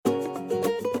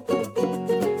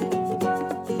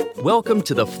Welcome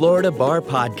to the Florida Bar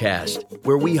Podcast,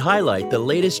 where we highlight the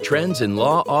latest trends in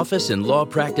law office and law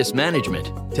practice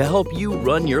management to help you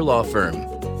run your law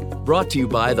firm. Brought to you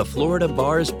by the Florida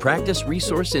Bar's Practice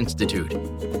Resource Institute.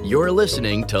 You're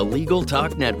listening to Legal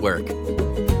Talk Network.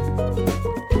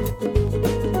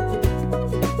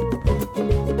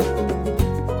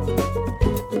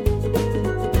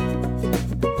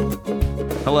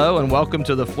 Hello and welcome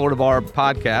to the Florida Bar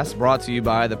Podcast, brought to you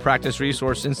by the Practice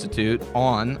Resource Institute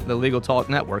on the Legal Talk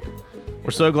Network.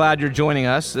 We're so glad you're joining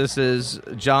us. This is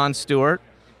John Stewart,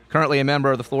 currently a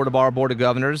member of the Florida Bar Board of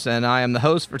Governors, and I am the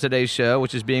host for today's show,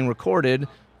 which is being recorded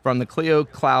from the Clio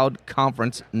Cloud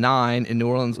Conference 9 in New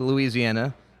Orleans,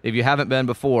 Louisiana. If you haven't been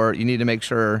before, you need to make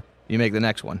sure you make the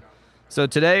next one. So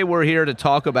today we're here to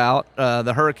talk about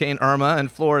the Hurricane Irma in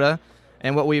Florida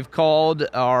and what we've called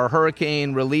our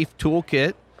Hurricane Relief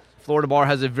Toolkit. Florida Bar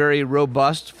has a very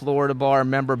robust Florida Bar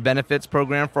member benefits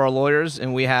program for our lawyers,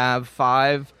 and we have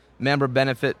 5 member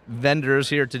benefit vendors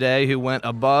here today who went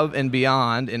above and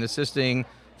beyond in assisting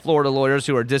Florida lawyers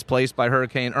who are displaced by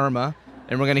Hurricane Irma.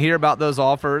 And we're going to hear about those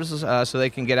offers so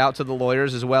they can get out to the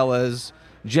lawyers, as well as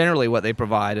generally what they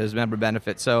provide as member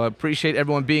benefits. So I appreciate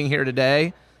everyone being here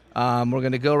today. We're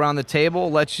going to go around the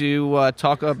table, let you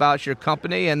talk about your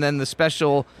company and then the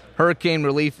special hurricane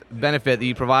relief benefit that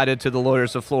you provided to the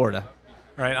lawyers of Florida.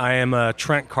 All right, I am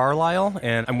Trent Carlisle,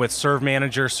 and I'm with Serve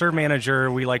Manager. Serve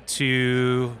Manager, we like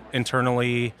to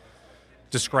internally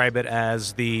describe it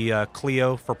as the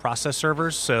Clio for process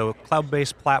servers, so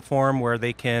cloud-based platform where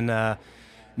they can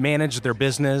manage their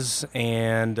business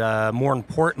and, more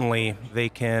importantly, they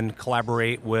can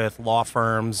collaborate with law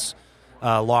firms.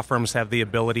 Law firms have the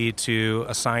ability to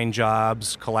assign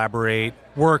jobs, collaborate,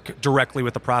 work directly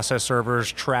with the process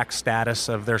servers, track status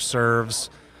of their serves.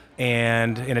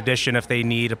 And in addition, if they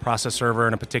need a process server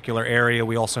in a particular area,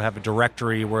 we also have a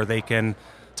directory where they can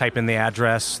type in the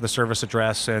address, the service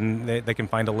address, and they can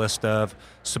find a list of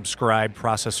subscribed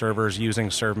process servers using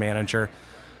Serve Manager.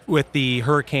 With the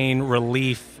hurricane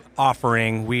relief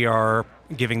offering, we are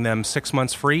giving them 6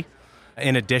 months free.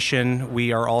 In addition,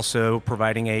 we are also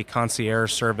providing a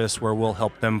concierge service where we'll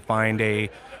help them find a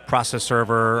process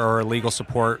server or a legal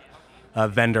support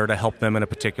vendor to help them in a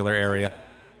particular area.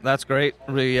 That's great.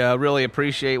 We really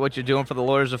appreciate what you're doing for the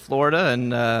lawyers of Florida,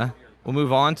 and we'll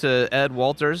move on to Ed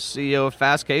Walters, CEO of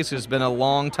Fastcase, who's been a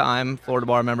long-time Florida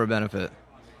Bar member benefit.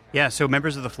 Yeah, so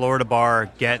members of the Florida Bar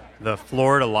get the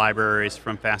Florida libraries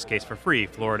from Fastcase for free,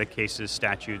 Florida cases,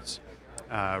 statutes,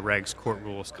 regs, court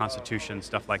rules, constitution,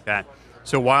 stuff like that.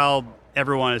 So while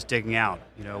everyone is digging out,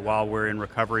 while we're in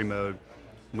recovery mode,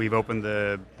 we've opened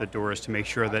the doors to make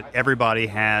sure that everybody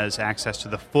has access to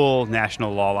the full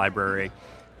National Law Library.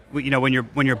 When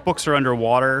your books are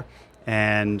underwater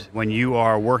and when you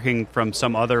are working from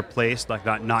some other place, like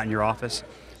not in your office,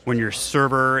 when your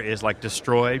server is like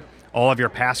destroyed, all of your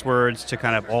passwords to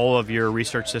kind of all of your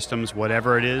research systems,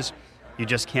 whatever it is, you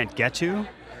just can't get to,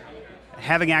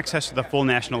 having access to the full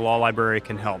National Law Library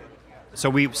can help. So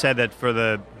we said that for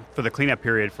the cleanup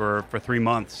period for 3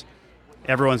 months,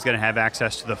 everyone's going to have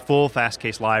access to the full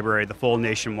Fastcase library, the full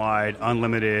nationwide,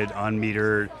 unlimited,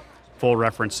 unmetered, full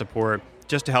reference support,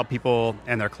 just to help people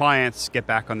and their clients get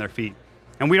back on their feet.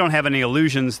 And we don't have any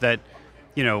illusions that,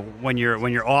 when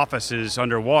your office is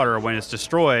underwater, when it's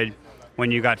destroyed, when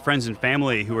you got friends and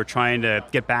family who are trying to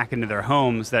get back into their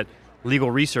homes, that legal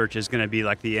research is going to be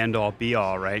like the end-all,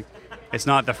 be-all, right? It's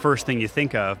not the first thing you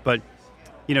think of, but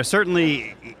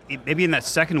certainly maybe in that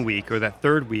second week or that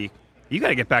third week, you got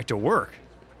to get back to work.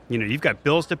 You've got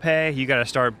bills to pay, you got to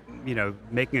start,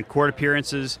 making court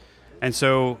appearances. And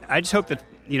so I just hope that,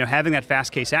 having that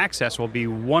Fastcase access will be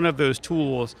one of those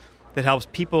tools that helps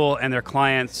people and their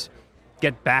clients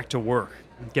get back to work,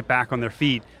 get back on their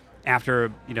feet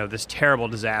after, this terrible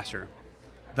disaster.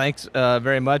 Thanks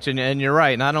very much, and you're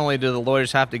right. Not only do the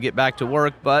lawyers have to get back to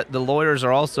work, but the lawyers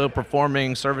are also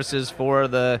performing services for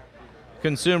the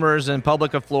consumers and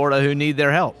public of Florida who need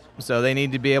their help. So they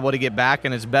need to be able to get back,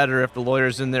 and it's better if the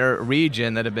lawyers in their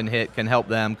region that have been hit can help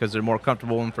them because they're more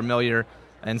comfortable and familiar.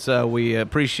 And so we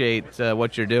appreciate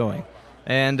what you're doing.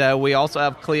 And we also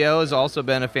have Clio has also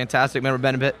been a fantastic member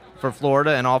benefit for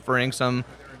Florida and offering some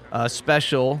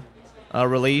special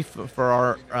relief for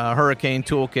our hurricane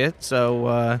toolkit.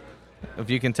 So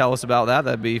if you can tell us about that,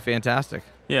 that'd be fantastic.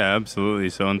 Yeah, absolutely.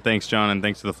 So, and thanks, John, and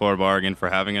thanks to the Florida Bar again for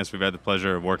having us. We've had the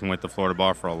pleasure of working with the Florida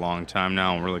Bar for a long time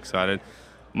now. I'm really excited.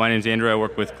 My name's Andrew. I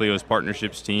work with Clio's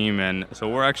partnerships team, and so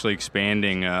we're actually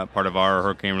expanding part of our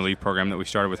hurricane relief program that we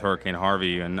started with Hurricane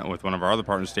Harvey and with one of our other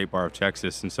partners, State Bar of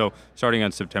Texas. And so starting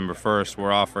on September 1st,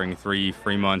 we're offering 3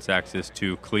 free months access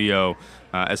to Clio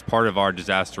as part of our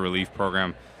disaster relief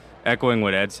program. echoing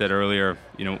what Ed said earlier,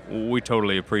 we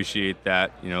totally appreciate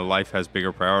that. Life has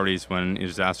bigger priorities when a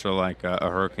disaster like a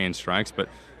hurricane strikes, but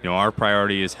our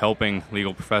priority is helping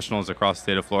legal professionals across the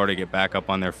state of Florida get back up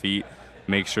on their feet,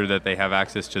 make sure that they have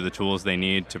access to the tools they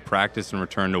need to practice and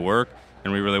return to work,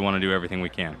 and we really want to do everything we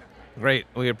can. Great.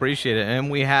 We appreciate it. And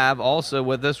we have also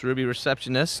with us Ruby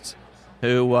Receptionist,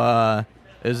 who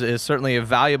is certainly a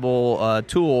valuable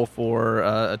tool for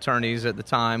attorneys at the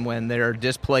time when they're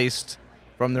displaced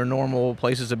from their normal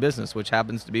places of business, which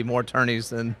happens to be more attorneys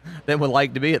than would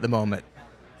like to be at the moment.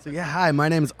 So hi, my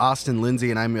name is Austin Lindsay,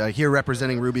 and I'm here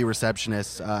representing Ruby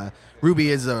Receptionist.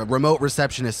 Ruby is a remote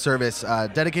receptionist service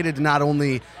dedicated to not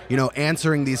only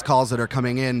answering these calls that are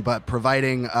coming in, but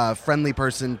providing a friendly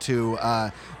person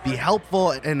to be helpful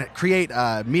and create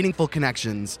meaningful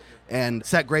connections and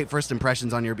set great first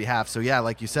impressions on your behalf. So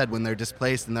like you said, when they're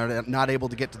displaced and they're not able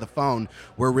to get to the phone,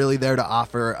 we're really there to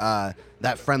offer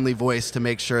that friendly voice to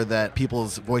make sure that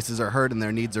people's voices are heard and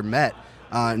their needs are met.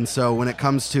 And so when it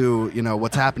comes to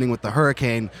what's happening with the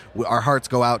hurricane, our hearts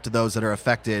go out to those that are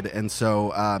affected. And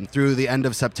so through the end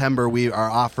of September, we are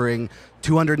offering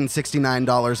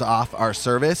 $269 off our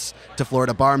service to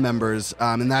Florida Bar members,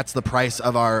 and that's the price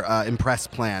of our Impress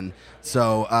plan.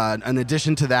 So in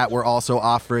addition to that, we're also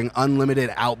offering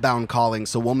unlimited outbound calling.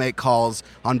 So we'll make calls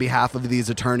on behalf of these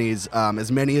attorneys,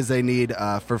 as many as they need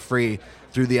for free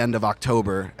through the end of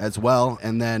October as well.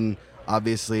 And then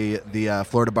obviously the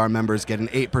Florida Bar members get an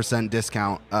 8%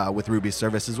 discount with Ruby's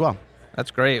service as well. That's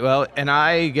great. Well, and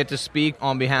I get to speak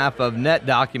on behalf of Net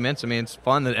Documents. I mean, it's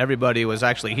fun that everybody was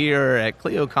actually here at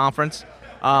Clio Conference.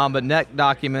 But Net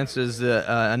Documents is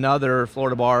another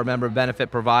Florida Bar member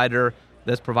benefit provider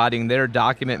that's providing their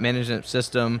document management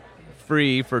system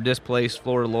free for displaced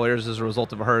Florida lawyers as a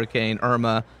result of Hurricane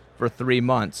Irma for 3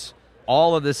 months.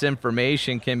 All of this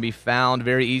information can be found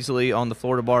very easily on the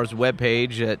Florida Bar's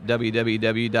webpage at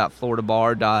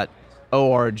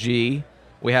www.floridabar.org.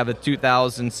 We have a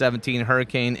 2017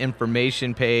 hurricane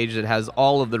information page that has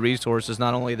all of the resources,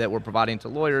 not only that we're providing to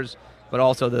lawyers, but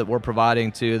also that we're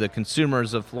providing to the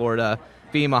consumers of Florida,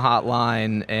 FEMA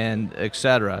hotline, and et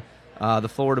cetera. The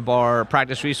Florida Bar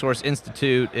Practice Resource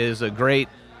Institute is a great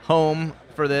home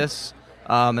for this,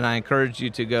 and I encourage you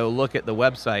to go look at the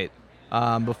website.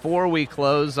 Before we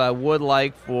close, I would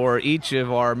like for each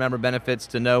of our member benefits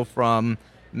to know from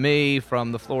me,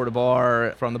 from the Florida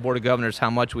Bar, from the Board of Governors, how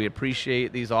much we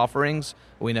appreciate these offerings.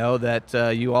 We know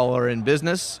that you all are in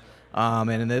business,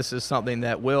 and this is something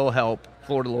that will help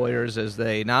Florida lawyers as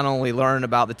they not only learn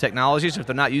about the technologies, if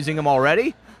they're not using them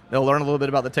already, they'll learn a little bit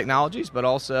about the technologies, but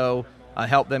also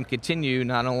help them continue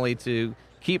not only to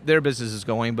keep their businesses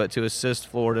going, but to assist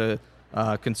Florida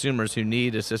consumers who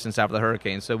need assistance after the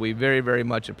hurricane. So we very, very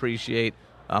much appreciate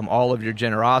all of your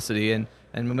generosity, and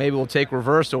maybe we'll take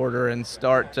reverse order and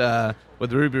start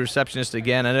with Ruby Receptionist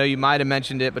again. I know you might have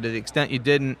mentioned it, but to the extent you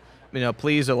didn't,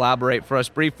 please elaborate for us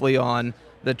briefly on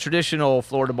the traditional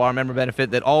Florida Bar member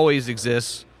benefit that always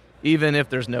exists, even if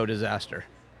there's no disaster.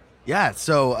 Yeah,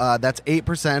 so that's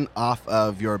 8% off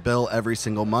of your bill every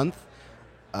single month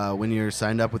when you're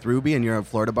signed up with Ruby and you're a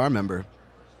Florida Bar member.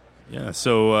 Yeah,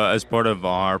 so as part of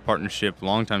our partnership,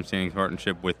 longtime standing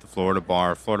partnership with the Florida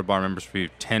Bar members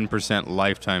receive 10%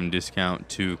 lifetime discount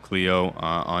to Clio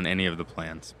on any of the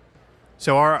plans.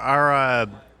 So our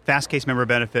Fast Case member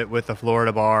benefit with the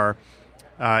Florida Bar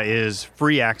is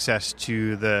free access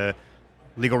to the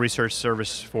legal research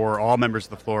service for all members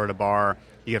of the Florida Bar.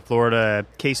 You get Florida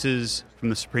cases from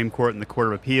the Supreme Court and the Court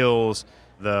of Appeals,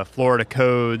 the Florida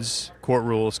codes, court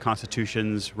rules,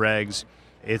 constitutions, regs.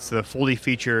 It's the fully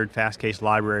featured Fast Case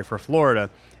library for Florida.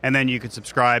 And then you can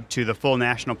subscribe to the full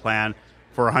national plan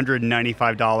for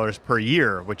 $195 per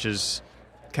year, which is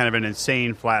kind of an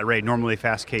insane flat rate. Normally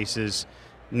Fast Case is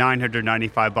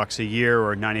 $995 a year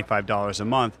or $95 a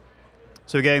month.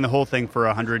 So getting the whole thing for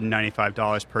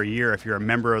 $195 per year if you're a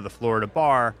member of the Florida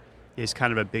Bar is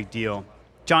kind of a big deal.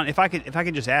 John, if I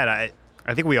could just add,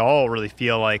 I think we all really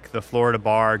feel like the Florida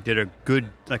Bar did a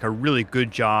really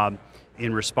good job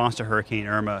in response to Hurricane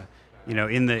Irma.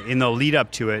 In the lead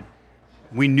up to it,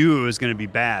 we knew it was going to be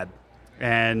bad,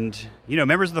 and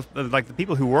members of the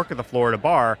people who work at the Florida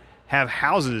Bar have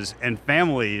houses and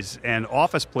families and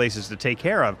office places to take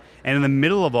care of, and in the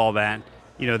middle of all that,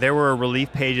 there were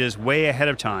relief pages way ahead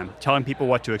of time, telling people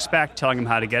what to expect, telling them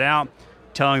how to get out,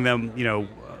 telling them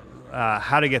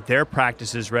how to get their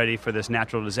practices ready for this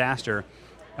natural disaster.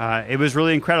 It was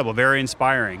really incredible, very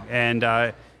inspiring, and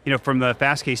from the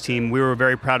Fast Case team, we were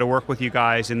very proud to work with you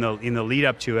guys in the lead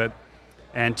up to it.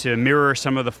 and to mirror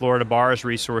some of the Florida Bar's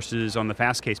resources on the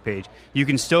Fastcase page, you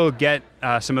can still get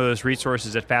some of those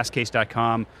resources at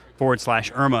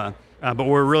fastcase.com/Irma. But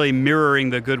we're really mirroring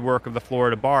the good work of the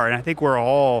Florida Bar. And I think we're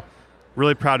all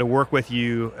really proud to work with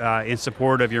you in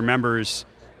support of your members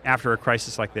after a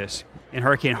crisis like this. In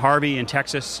Hurricane Harvey in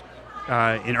Texas,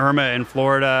 in Irma in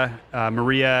Florida,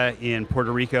 Maria in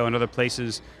Puerto Rico and other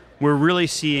places, we're really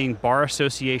seeing bar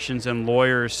associations and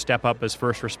lawyers step up as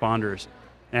first responders.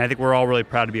 And I think we're all really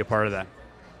proud to be a part of that.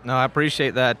 No, I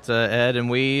appreciate that, Ed. And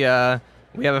we have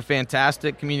a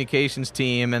fantastic communications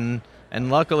team, and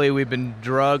luckily we've been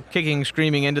kicking,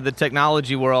 screaming into the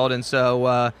technology world, and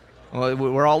so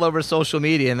we're all over social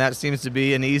media, and that seems to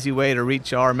be an easy way to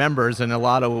reach our members in a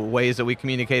lot of ways that we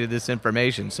communicated this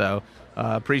information. So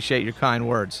appreciate your kind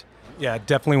words. Yeah,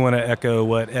 definitely want to echo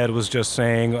what Ed was just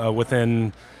saying.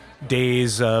 Within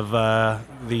days of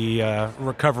the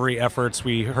recovery efforts,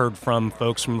 we heard from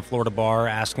folks from the Florida Bar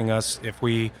asking us if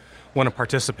we want to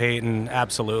participate, and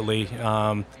absolutely.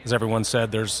 As everyone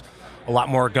said, there's a lot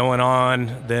more going on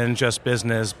than just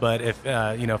business, but if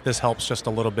this helps just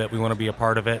a little bit, we want to be a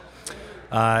part of it.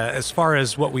 As far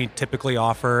as what we typically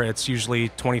offer, it's usually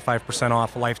 25%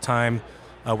 off lifetime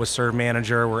with Serve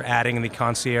Manager. We're adding the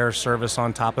concierge service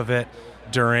on top of it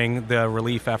during the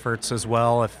relief efforts as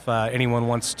well. If anyone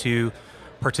wants to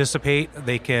participate,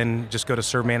 they can just go to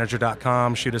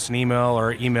servemanager.com, shoot us an email,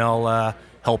 or email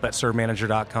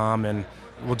help@servemanager.com, and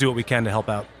we'll do what we can to help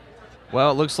out.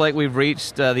 Well, it looks like we've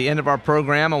reached the end of our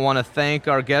program. I want to thank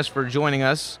our guests for joining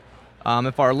us.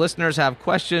 If our listeners have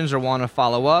questions or want to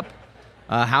follow up,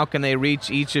 how can they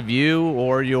reach each of you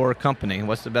or your company?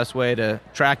 What's the best way to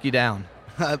track you down?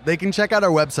 They can check out our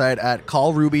website at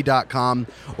callruby.com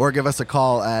or give us a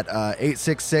call at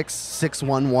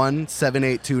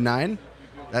 866-611-7829.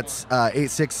 That's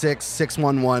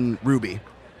 866-611-RUBY.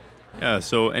 Yeah,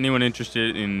 so anyone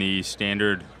interested in the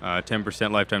standard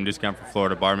 10% lifetime discount for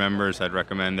Florida Bar members, I'd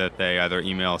recommend that they either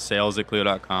email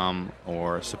sales@clio.com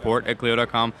or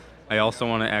support@clio.com. I also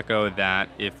want to echo that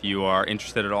if you are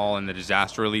interested at all in the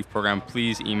disaster relief program,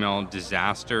 please email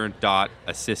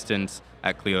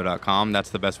disaster.assistance@clio.com. That's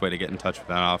the best way to get in touch with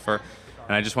that offer.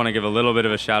 And I just want to give a little bit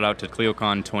of a shout out to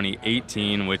ClioCon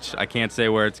 2018, which I can't say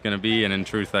where it's going to be, and in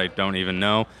truth, I don't even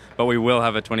know. But we will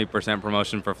have a 20%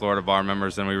 promotion for Florida Bar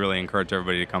members, and we really encourage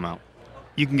everybody to come out.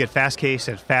 You can get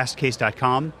Fastcase at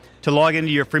fastcase.com. To log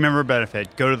into your free member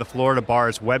benefit, go to the Florida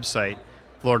Bar's website,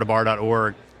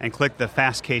 floridabar.org, and click the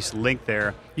Fastcase link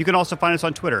there. You can also find us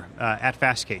on Twitter, at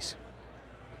Fastcase.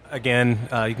 Again,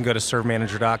 you can go to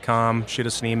servemanager.com, shoot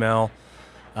us an email.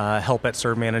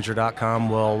 Help@servemanager.com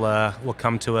will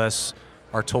come to us.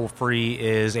 Our toll-free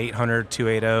is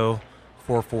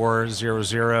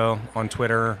 800-280-4400 on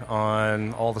Twitter,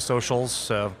 on all the socials,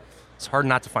 so it's hard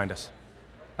not to find us.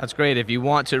 That's great. If you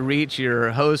want to reach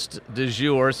your host du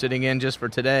jour sitting in just for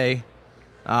today,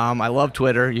 I love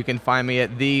Twitter. You can find me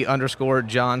at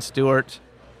 _John Stewart.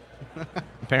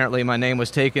 Apparently my name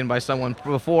was taken by someone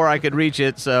before I could reach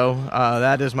it, so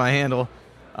that is my handle.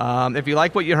 If you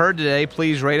like what you heard today,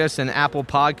 please rate us in Apple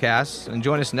Podcasts and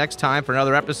join us next time for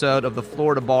another episode of the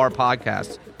Florida Bar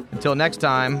Podcast. Until next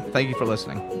time, thank you for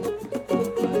listening.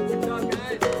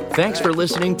 Thanks for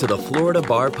listening to the Florida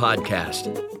Bar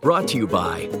Podcast, brought to you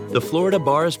by the Florida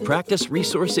Bar's Practice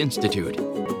Resource Institute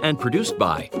and produced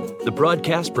by the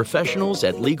broadcast professionals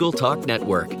at Legal Talk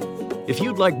Network. If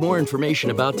you'd like more information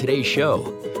about today's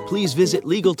show, please visit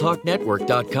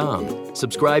LegalTalkNetwork.com,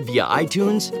 subscribe via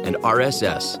iTunes and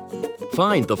RSS.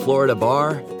 Find the Florida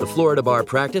Bar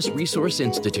Practice Resource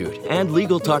Institute, and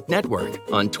Legal Talk Network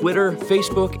on Twitter,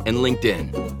 Facebook, and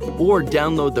LinkedIn. Or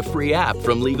download the free app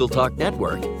from Legal Talk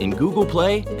Network in Google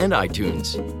Play and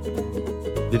iTunes.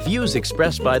 The views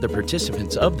expressed by the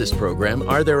participants of this program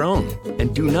are their own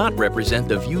and do not represent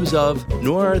the views of,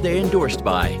 nor are they endorsed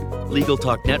by, Legal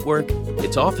Talk Network,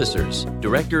 its officers,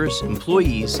 directors,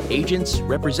 employees, agents,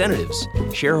 representatives,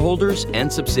 shareholders,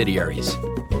 and subsidiaries.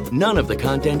 None of the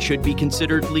content should be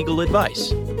considered legal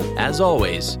advice. As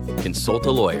always, consult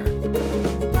a lawyer.